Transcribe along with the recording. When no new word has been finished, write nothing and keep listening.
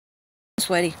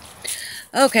Sweaty.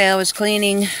 Okay, I was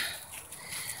cleaning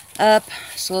up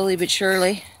slowly but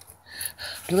surely.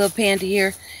 A little panty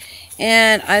here.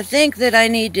 And I think that I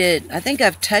think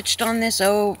I've touched on this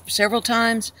several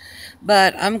times,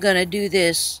 but I'm going to do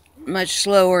this much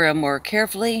slower and more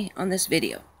carefully on this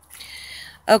video.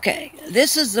 Okay,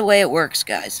 this is the way it works,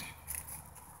 guys.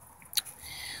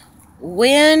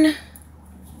 When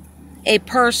a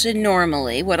person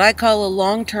normally, what I call a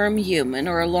long-term human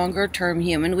or a longer-term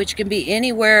human, which can be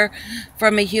anywhere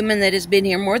from a human that has been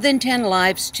here more than 10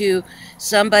 lives to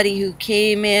somebody who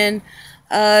came in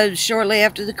shortly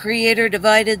after the Creator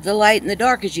divided the light and the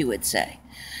dark, as you would say.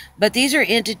 But these are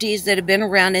entities that have been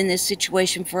around in this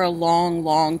situation for a long,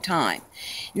 long time.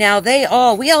 Now,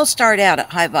 we all start out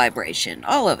at high vibration.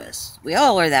 All of us. We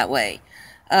all are that way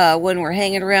when we're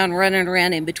hanging around, running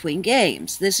around in between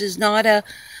games. This is not a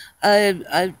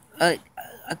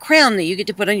crown that you get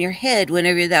to put on your head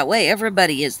whenever you're that way.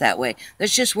 Everybody is that way.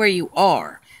 That's just where you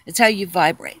are. It's how you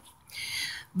vibrate.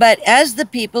 But as the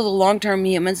people, the long-term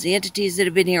humans, the entities that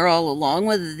have been here all along,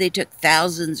 whether they took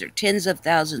thousands or tens of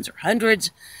thousands or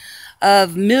hundreds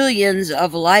of millions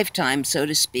of lifetimes, so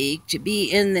to speak, to be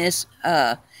in this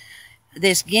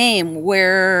this game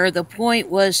where the point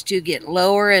was to get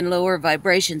lower and lower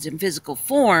vibrations in physical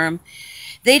form,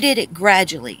 they did it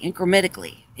gradually,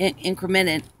 incrementally,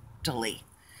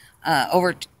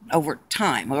 over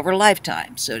time, over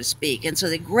lifetime, so to speak. And so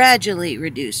they gradually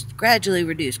reduced.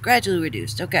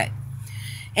 Okay.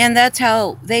 And that's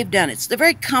how they've done it. So they're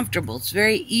very comfortable. It's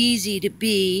very easy to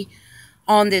be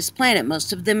on this planet.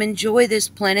 Most of them enjoy this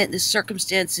planet, this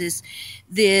circumstances,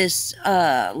 this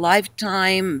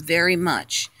lifetime very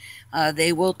much.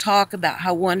 They will talk about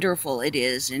how wonderful it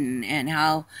is and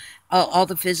how all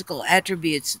the physical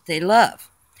attributes that they love.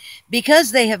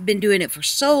 Because they have been doing it for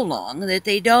so long that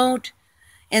they don't,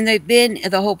 and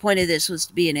the whole point of this was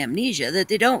to be an amnesia, that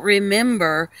they don't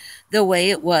remember the way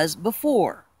it was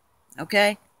before.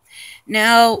 Okay?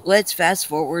 Now, let's fast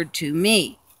forward to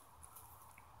me.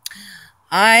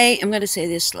 I am going to say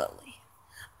this slowly.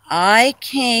 I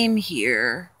came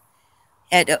here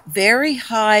at a very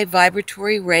high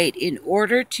vibratory rate in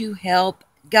order to help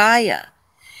Gaia.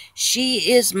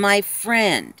 She is my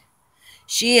friend.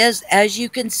 She is, as you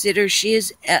consider, she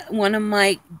is one of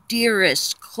my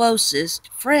dearest, closest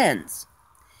friends.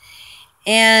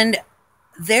 And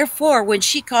therefore, when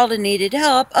she called and needed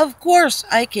help, of course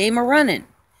I came a-running.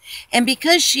 And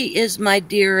because she is my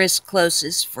dearest,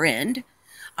 closest friend,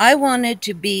 I wanted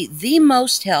to be the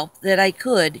most help that I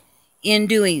could in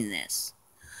doing this.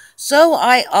 So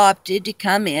I opted to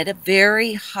come at a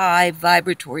very high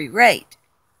vibratory rate.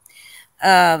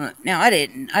 Now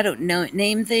I don't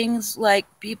name things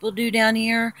like people do down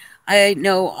here. I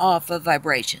know off of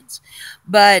vibrations.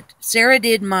 But Sarah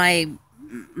did my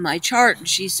chart, and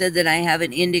she said that I have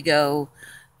an indigo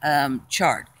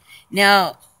chart.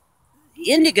 Now,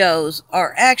 indigos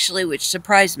are actually, which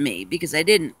surprised me because I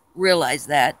didn't realize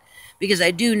that, because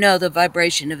I do know the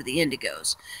vibration of the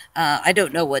indigos. I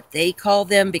don't know what they call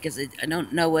them because I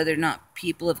don't know whether or not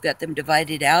people have got them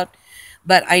divided out.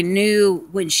 But I knew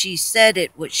when she said it,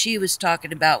 what she was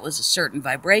talking about was a certain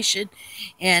vibration.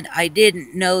 And I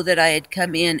didn't know that I had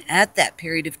come in at that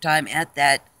period of time at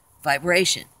that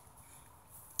vibration.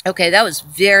 Okay, that was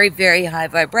very, very high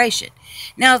vibration.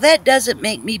 Now, that doesn't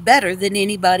make me better than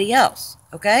anybody else,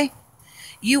 okay?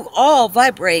 You all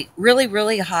vibrate really,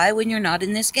 really high when you're not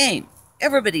in this game.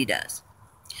 Everybody does.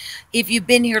 If you've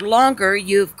been here longer,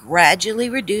 you've gradually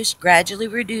reduced. That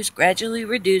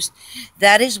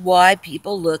is why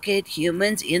people look at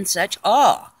humans in such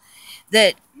awe.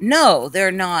 That, no,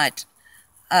 they're not,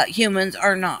 humans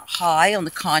are not high on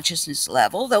the consciousness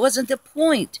level. That wasn't the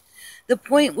point. The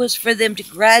point was for them to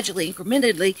gradually,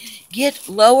 incrementally get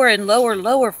lower and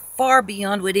lower, far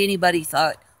beyond what anybody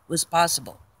thought was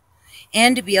possible.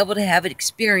 And to be able to have an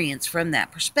experience from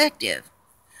that perspective.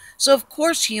 So, of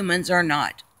course, humans are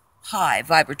not high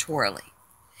vibratorily.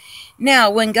 Now,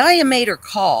 when Gaia made her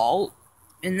call,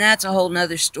 and that's a whole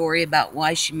nother story about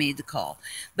why she made the call,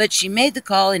 but she made the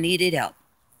call and needed help.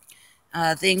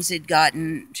 Things had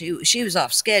gotten, she was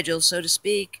off schedule, so to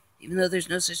speak, even though there's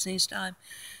no such thing as time.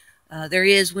 There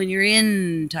is, when you're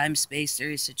in time-space, there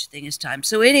is such a thing as time.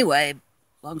 So anyway,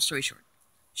 long story short,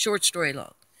 short story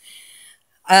long.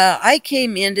 I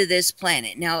came into this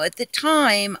planet. Now, at the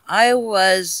time, I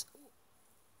was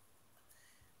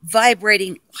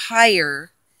vibrating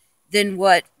higher than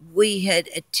what we had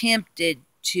attempted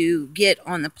to get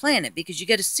on the planet, because you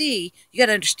got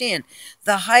to understand,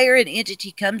 the higher an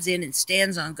entity comes in and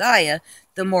stands on Gaia,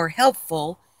 the more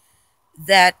helpful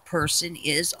that person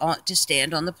is to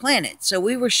stand on the planet. So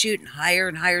we were shooting higher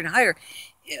and higher and higher.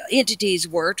 entities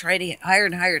were trying to hire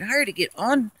and hire and hire to get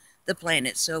on the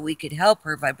planet so we could help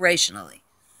her vibrationally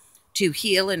to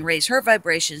heal and raise her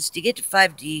vibrations to get to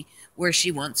 5D where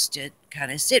she wants to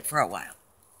kind of sit for a while.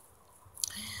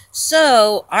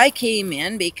 So I came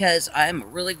in because I'm a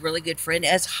really, really good friend,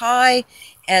 as high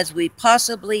as we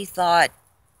possibly thought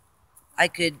I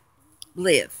could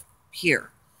live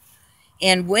here.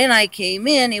 And when I came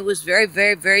in, it was very,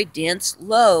 very, very dense,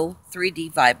 low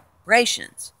 3D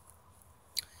vibrations.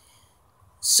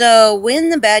 So when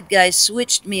the bad guys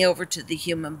switched me over to the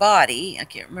human body, I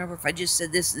can't remember if I just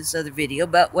said this in this other video,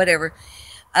 but whatever,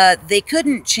 they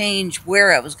couldn't change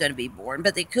where I was going to be born,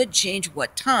 but they could change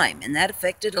what time, and that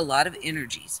affected a lot of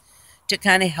energies to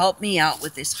kind of help me out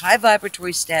with this high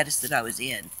vibratory status that I was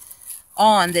in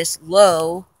on this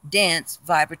low, dense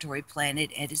vibratory planet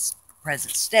at its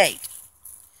present state.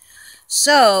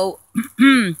 So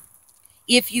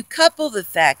if you couple the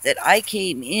fact that I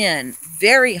came in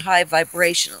very high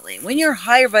vibrationally, when you're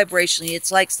higher vibrationally,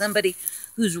 it's like somebody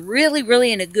who's really,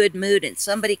 really in a good mood and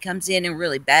somebody comes in a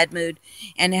really bad mood,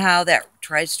 and how that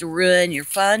tries to ruin your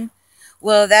fun.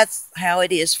 Well, that's how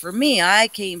it is for me. I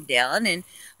came down and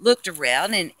looked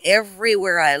around, and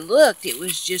everywhere I looked, it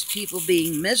was just people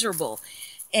being miserable.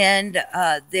 And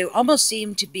they almost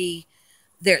seemed to be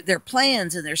their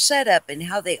plans and their setup and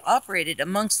how they operated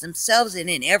amongst themselves and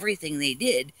in everything they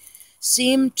did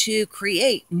seemed to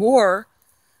create more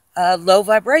low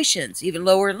vibrations, even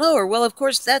lower and lower. Well, of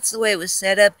course, that's the way it was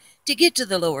set up to get to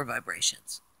the lower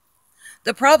vibrations.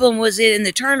 The problem was in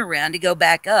the turnaround to go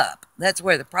back up. That's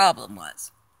where the problem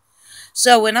was.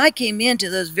 So when I came into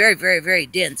those very, very, very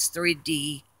dense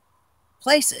 3D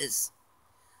places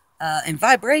and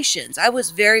vibrations, I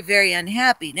was very, very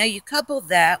unhappy. Now, you couple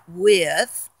that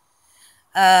with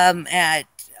at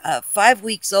 5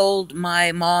 weeks old,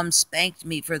 my mom spanked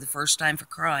me for the first time for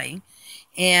crying.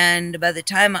 And by the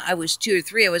time I was 2 or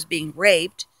 3, I was being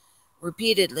raped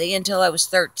repeatedly until I was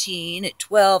 13. At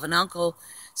 12, an uncle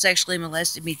sexually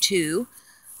molested me too.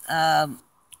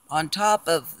 On top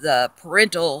of the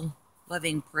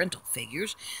loving parental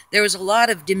figures, there was a lot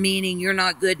of demeaning, you're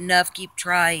not good enough, keep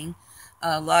trying.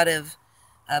 A lot of,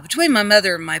 between my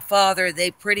mother and my father,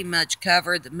 they pretty much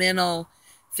covered the mental,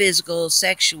 physical,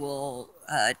 sexual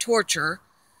torture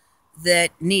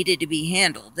that needed to be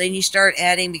handled. Then you start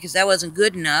adding, because that wasn't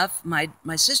good enough,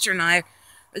 my sister and I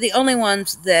are the only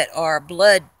ones that are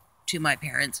blood to my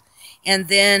parents. And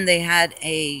then they had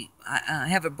I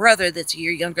have a brother that's a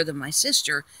year younger than my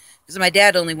sister, because my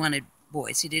dad only wanted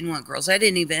boys. He didn't want girls. I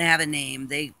didn't even have a name.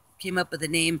 They came up with a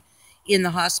name in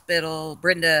the hospital.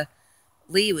 Brenda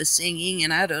Lee was singing,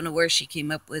 and I don't know where she came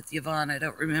up with Yvonne. I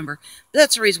don't remember. But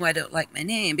that's the reason why I don't like my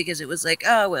name, because it was like,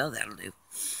 oh, well, that'll do.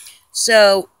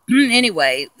 So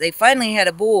anyway, they finally had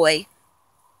a boy,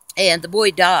 and the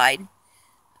boy died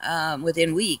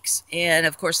within weeks. And,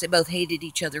 of course, they both hated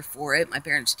each other for it. My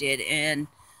parents did. And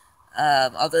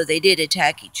although they did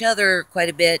attack each other quite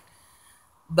a bit,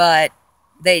 but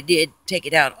they did take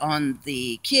it out on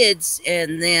the kids.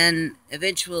 And then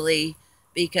eventually,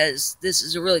 because this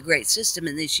is a really great system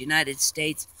in this United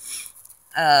States,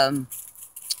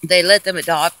 they let them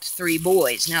adopt 3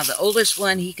 boys. Now, the oldest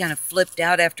one, he kind of flipped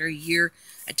out after a year,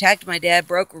 attacked my dad,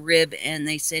 broke a rib, and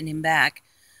they sent him back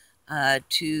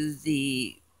to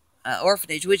the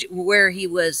orphanage, where he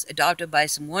was adopted by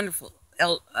some wonderful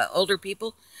older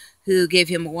people who gave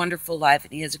him a wonderful life,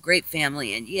 and he has a great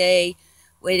family, and yay,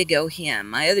 way to go him.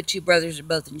 My other 2 brothers are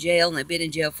both in jail, and they've been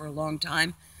in jail for a long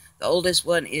time. The oldest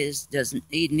one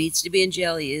he needs to be in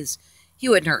jail. He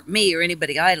wouldn't hurt me or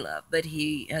anybody I love, but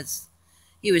he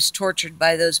was tortured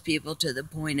by those people to the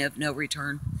point of no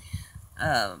return.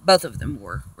 Both of them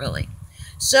were, really.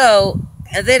 So,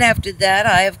 and then after that,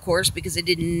 I, of course, because I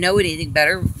didn't know anything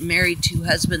better, married 2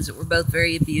 husbands that were both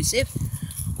very abusive,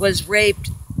 was raped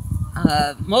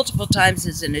multiple times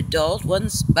as an adult,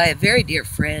 once by a very dear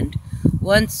friend,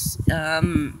 once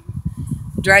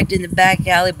dragged in the back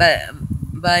alley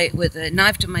with a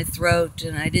knife to my throat,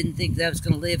 and I didn't think that I was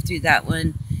going to live through that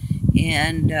one.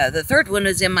 And the third one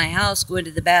was in my house, going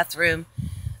to the bathroom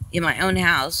in my own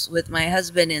house with my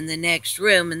husband in the next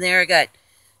room. And there I got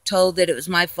told that it was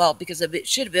my fault because I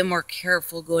should have been more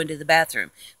careful going to the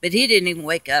bathroom. But he didn't even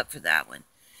wake up for that one.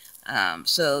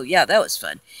 So, yeah, that was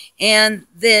fun. And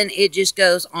then it just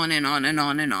goes on and on and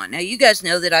on and on. Now, you guys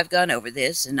know that I've gone over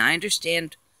this, and I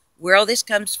understand where all this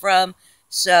comes from.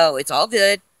 So it's all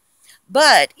good.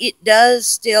 But it does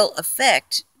still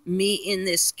affect me in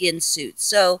this skin suit.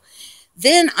 So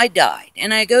then I died,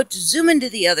 and I go to zoom into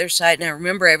the other side, and I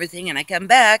remember everything, and I come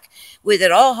back with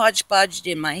it all hodgepodged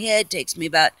in my head. It takes me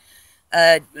about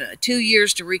 2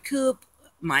 years to recoup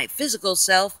my physical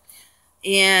self.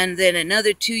 and then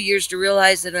another 2 years to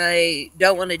realize that I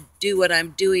don't want to do what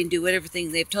I'm doing, do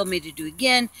everything they've told me to do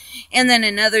again, and then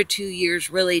another 2 years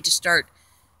really to start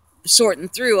sorting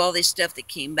through all this stuff that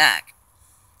came back.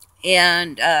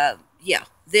 And yeah,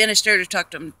 then I started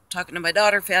talking to my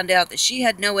daughter, found out that she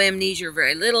had no amnesia or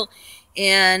very little,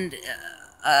 and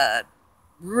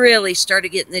really started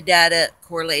getting the data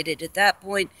correlated at that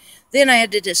point. Then I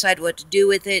had to decide what to do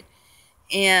with it,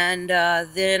 and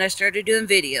then I started doing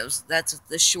videos. That's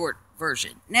the short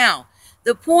version. Now,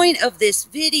 the point of this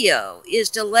video is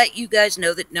to let you guys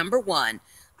know that, number one,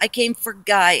 I came for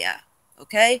Gaia,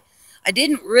 okay? I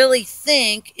didn't really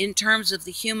think in terms of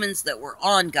the humans that were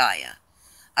on Gaia.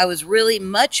 I was really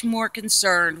much more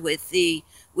concerned with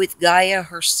Gaia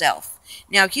herself.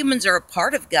 Now, humans are a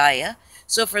part of Gaia,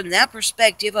 so from that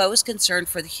perspective, I was concerned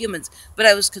for the humans, but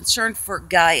I was concerned for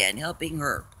Gaia and helping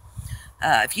her.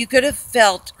 If you could have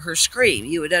felt her scream,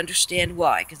 you would understand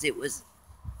why, because it was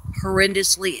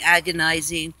horrendously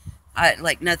agonizing,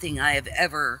 like nothing I have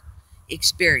ever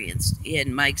experienced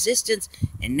in my existence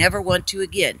and never want to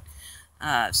again.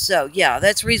 So, yeah,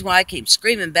 that's the reason why I came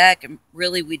screaming back, and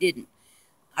really we didn't.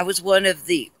 I was one of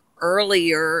the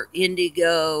earlier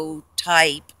indigo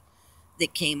type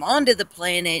that came onto the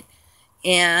planet,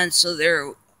 and so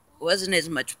there wasn't as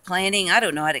much planning. I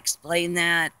don't know how to explain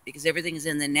that because everything is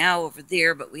in the now over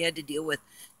there, but we had to deal with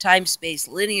time-space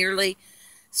linearly,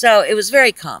 so it was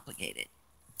very complicated.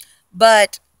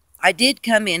 But I did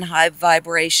come in high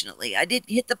vibrationally. I did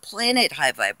hit the planet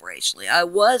high vibrationally. I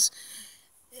was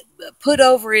put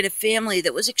over in a family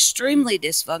that was extremely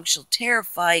dysfunctional,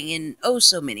 terrifying in oh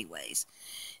so many ways.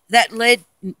 That led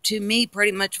to me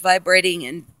pretty much vibrating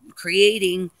and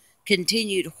creating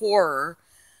continued horror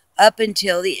up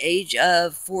until the age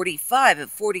of 45. At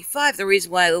 45, the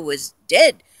reason why I was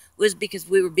dead was because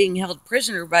we were being held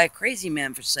prisoner by a crazy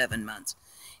man for 7 months.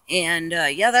 And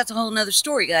yeah, that's a whole nother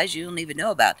story, guys, you don't even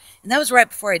know about. And that was right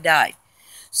before I died.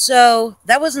 So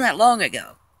that wasn't that long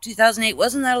ago. 2008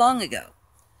 wasn't that long ago.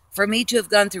 For me to have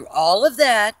gone through all of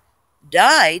that,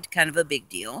 died, kind of a big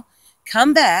deal,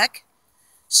 come back,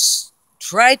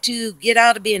 try to get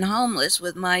out of being homeless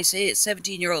with my, say,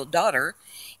 17-year-old daughter,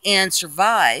 and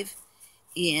survive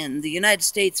in the United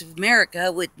States of America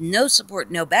with no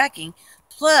support, no backing,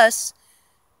 plus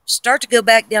start to go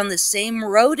back down the same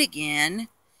road again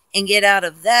and get out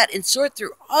of that and sort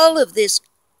through all of this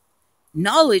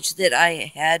knowledge that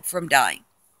I had from dying.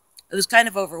 It was kind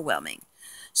of overwhelming.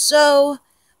 So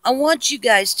I want you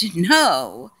guys to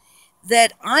know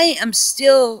that I am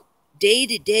still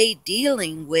day-to-day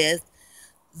dealing with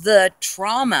the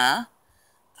trauma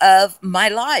of my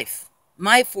life,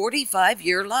 my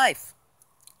 45-year life.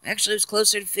 Actually, it was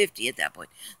closer to 50 at that point.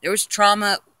 There was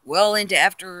trauma well into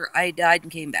after I died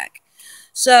and came back.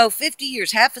 So 50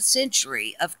 years, half a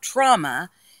century of trauma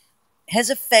has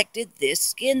affected this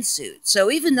skin suit. So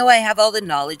even though I have all the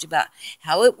knowledge about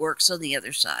how it works on the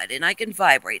other side, and I can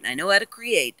vibrate, and I know how to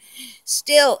create,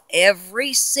 still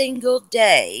every single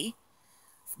day,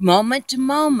 moment to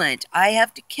moment, I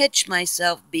have to catch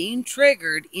myself being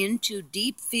triggered into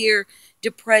deep fear,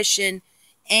 depression,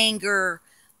 anger,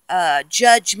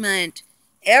 judgment,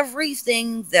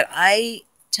 everything that I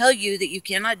tell you that you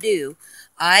cannot do.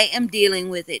 I am dealing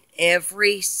with it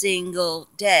every single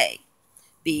day,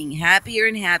 being happier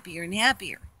and happier and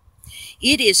happier.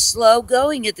 It is slow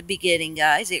going at the beginning,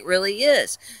 guys. It really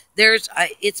is.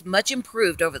 It's much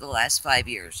improved over the last 5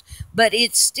 years, but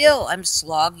it's still, I'm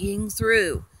slogging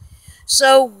through.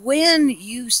 So when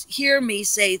you hear me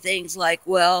say things like,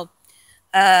 well,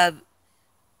 if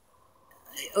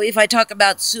I talk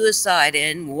about suicide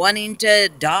and wanting to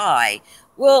die,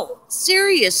 well,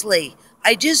 seriously,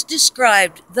 I just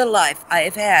described the life I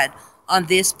have had on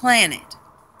this planet.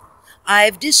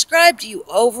 I've described to you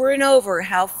over and over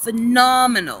how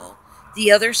phenomenal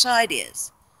the other side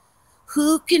is.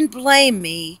 Who can blame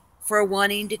me for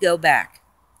wanting to go back?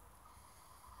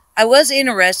 I was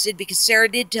interested because Sarah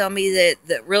did tell me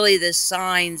that really the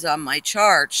signs on my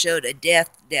chart showed a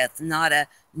death, not a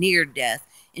near death.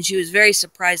 And she was very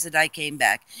surprised that I came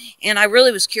back. And I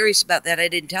really was curious about that. I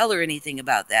didn't tell her anything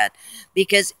about that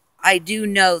because I do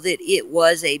know that it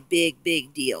was a big,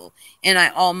 big deal. And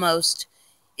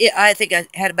I think I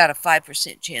had about a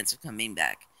 5% chance of coming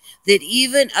back. That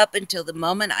even up until the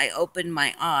moment I opened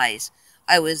my eyes,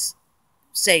 I was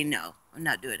saying, no, I'm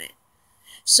not doing it.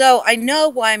 So I know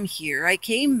why I'm here. I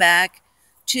came back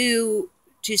to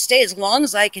stay as long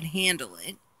as I can handle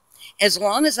it, as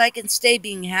long as I can stay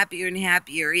being happier and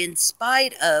happier in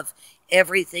spite of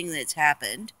everything that's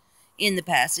happened in the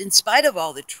past, in spite of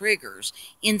all the triggers,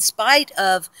 in spite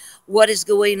of what is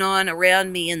going on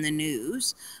around me in the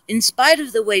news, in spite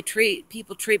of the way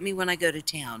people treat me when I go to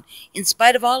town, in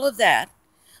spite of all of that,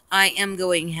 I am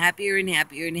going happier and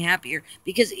happier and happier,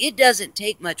 because it doesn't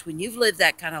take much. When you've lived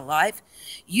that kind of life,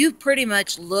 you pretty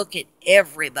much look at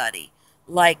everybody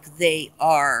like they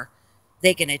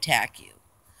can attack you.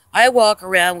 I walk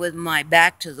around with my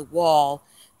back to the wall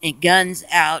and guns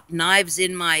out, knives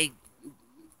in my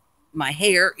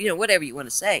hair, whatever you want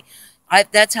to say.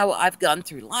 That's how I've gone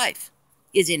through life,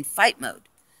 is in fight mode.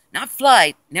 Not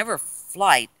flight, never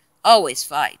flight, always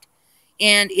fight.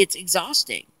 And it's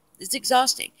exhausting. It's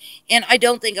exhausting. And I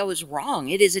don't think I was wrong.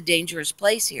 It is a dangerous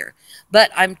place here.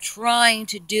 But I'm trying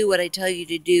to do what I tell you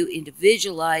to do, and to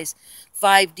visualize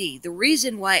 5D. The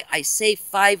reason why I say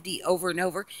 5D over and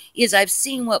over is I've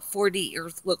seen what 4D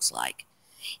Earth looks like.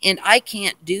 And I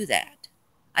can't do that.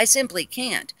 I simply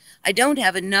can't. I don't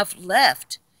have enough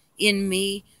left in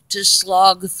me to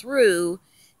slog through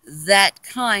that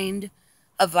kind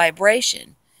of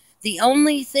vibration. The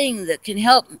only thing that can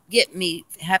help get me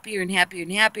happier and happier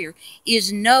and happier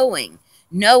is knowing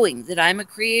that I'm a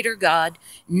creator God,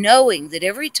 knowing that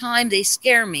every time they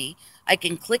scare me, I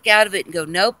can click out of it and go,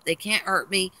 nope, they can't hurt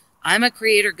me. I'm a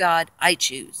creator God. I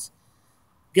choose.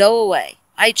 Go away.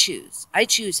 I choose. I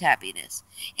choose happiness.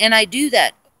 And I do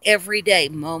that every day,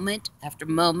 moment after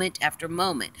moment after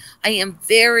moment. I am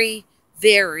very,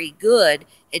 very good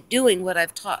at doing what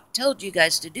I've told you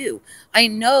guys to do. I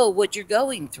know what you're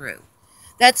going through.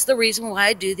 That's the reason why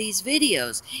I do these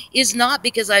videos. It's not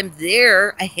because I'm there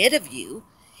ahead of you.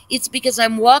 It's because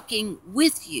I'm walking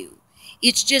with you.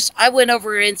 It's just I went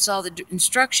over and saw the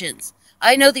instructions.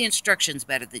 I know the instructions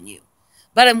better than you.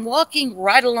 But I'm walking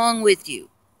right along with you.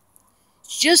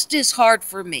 It's just as hard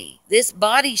for me. This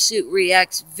bodysuit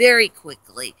reacts very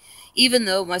quickly, even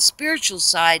though my spiritual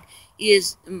side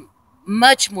is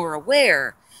much more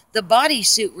aware. The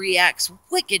bodysuit reacts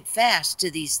wicked fast to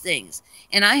these things,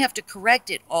 and I have to correct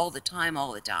it all the time,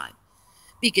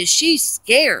 because she's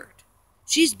scared.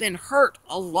 She's been hurt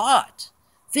a lot,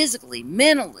 physically,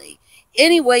 mentally,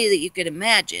 any way that you could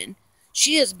imagine.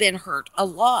 She has been hurt a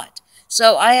lot.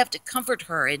 So I have to comfort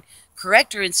her and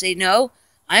correct her and say, no,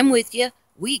 I'm with you.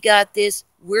 We got this.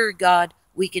 We're God.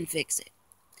 We can fix it.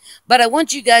 But I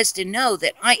want you guys to know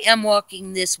that I am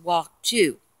walking this walk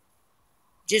too.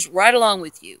 Just right along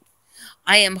with you.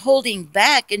 I am holding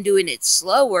back and doing it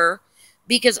slower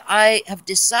because I have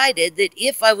decided that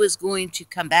if I was going to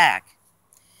come back,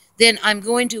 then I'm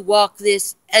going to walk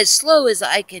this as slow as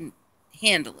I can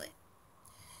handle it,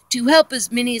 to help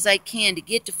as many as I can to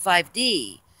get to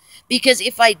 5D. Because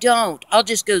if I don't, I'll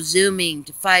just go zooming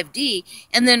to 5D,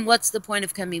 and then what's the point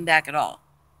of coming back at all?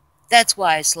 That's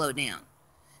why I slow down.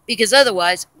 Because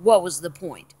otherwise, what was the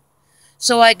point?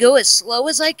 So I go as slow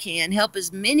as I can, help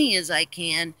as many as I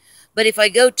can, but if I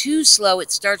go too slow,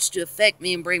 it starts to affect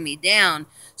me and bring me down,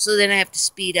 so then I have to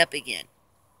speed up again.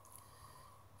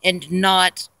 And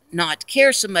not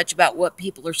care so much about what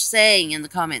people are saying in the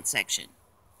comment section.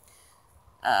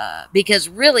 Because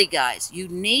really, guys, you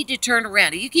need to turn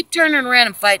around. If you keep turning around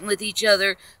and fighting with each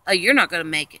other, you're not going to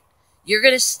make it. You're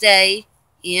going to stay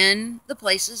in the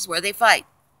places where they fight.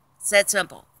 It's that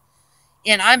simple.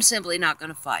 And I'm simply not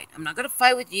going to fight. I'm not going to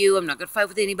fight with you. I'm not going to fight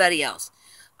with anybody else.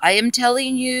 I am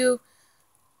telling you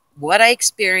what I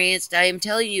experienced. I am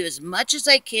telling you as much as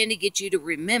I can to get you to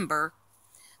remember.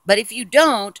 But if you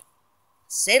don't,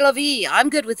 c'est la vie. I'm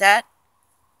good with that.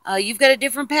 You've got a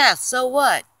different path. So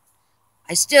what?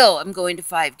 I still am going to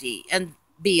 5D and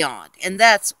beyond. And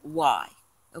that's why.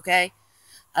 Okay?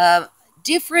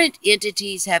 Different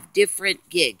entities have different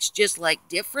gigs. Just like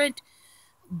different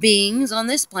beings on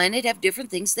this planet have different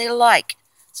things they like.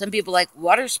 Some people like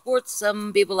water sports.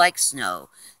 Some people like snow.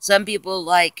 Some people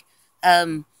like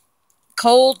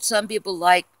cold. Some people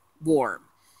like warm.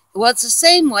 Well, it's the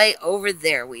same way over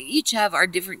there. We each have our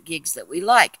different gigs that we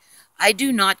like. I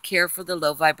do not care for the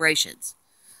low vibrations.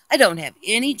 I don't have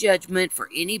any judgment for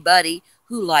anybody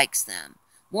who likes them.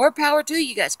 More power to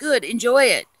you guys. Good. Enjoy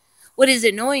it. What is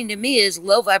annoying to me is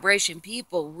low vibration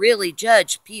people really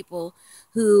judge people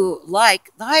who like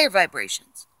the higher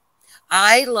vibrations.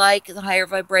 I like the higher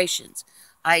vibrations.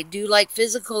 I do like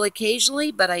physical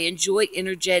occasionally, but I enjoy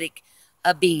energetic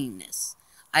beingness.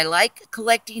 I like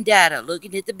collecting data,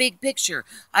 looking at the big picture.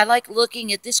 I like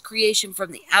looking at this creation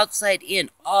from the outside in,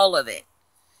 all of it.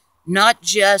 Not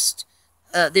just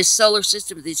this solar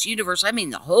system, this universe. I mean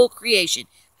the whole creation,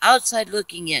 outside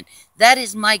looking in. That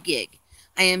is my gig.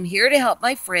 I am here to help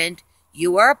my friend.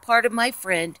 You are a part of my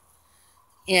friend,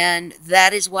 and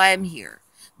that is why I'm here.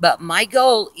 But my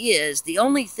goal is, the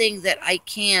only thing that I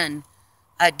can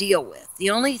deal with. The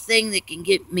only thing that can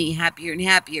get me happier and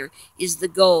happier is the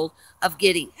goal of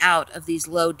getting out of these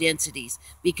low densities,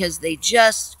 because they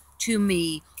just, to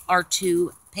me, are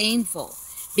too painful,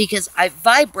 because I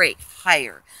vibrate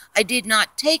higher. I did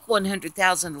not take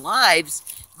 100,000 lives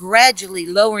gradually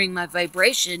lowering my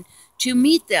vibration to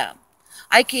meet them.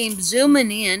 I came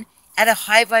zooming in at a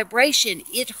high vibration.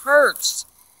 It hurts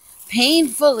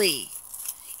painfully,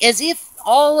 as if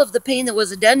all of the pain that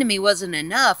was done to me wasn't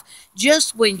enough.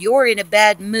 Just when you're in a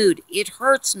bad mood, it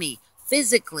hurts me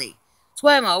physically. That's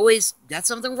why I'm always got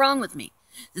something wrong with me.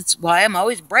 That's why I'm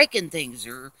always breaking things,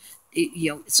 or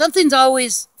something's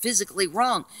always physically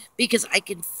wrong, because I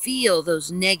can feel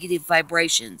those negative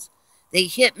vibrations. They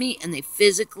hit me and they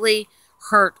physically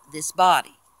hurt this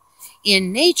body.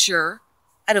 In nature,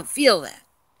 I don't feel that.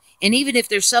 And even if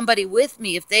there's somebody with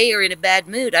me, if they are in a bad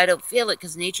mood, I don't feel it,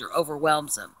 because nature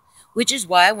overwhelms them, which is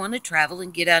why I want to travel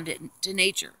and get out to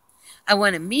nature. I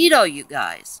want to meet all you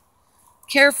guys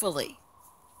carefully,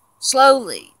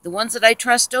 slowly, the ones that I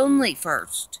trust only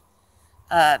first,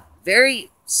 very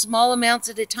small amounts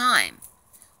at a time,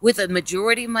 with a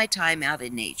majority of my time out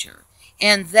in nature.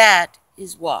 And that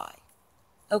is why.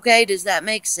 Okay, does that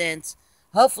make sense?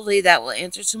 Hopefully that will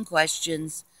answer some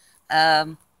questions.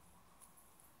 Well,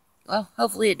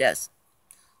 hopefully it does.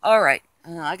 All right,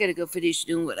 I got to go finish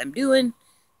doing what I'm doing.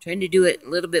 Trying to do it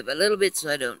little bit by little bit so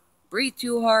I don't breathe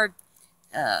too hard.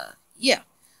 Yeah.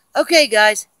 Okay,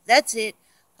 guys, that's it.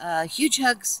 Huge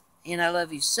hugs, and I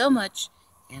love you so much,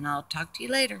 and I'll talk to you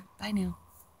later. Bye now.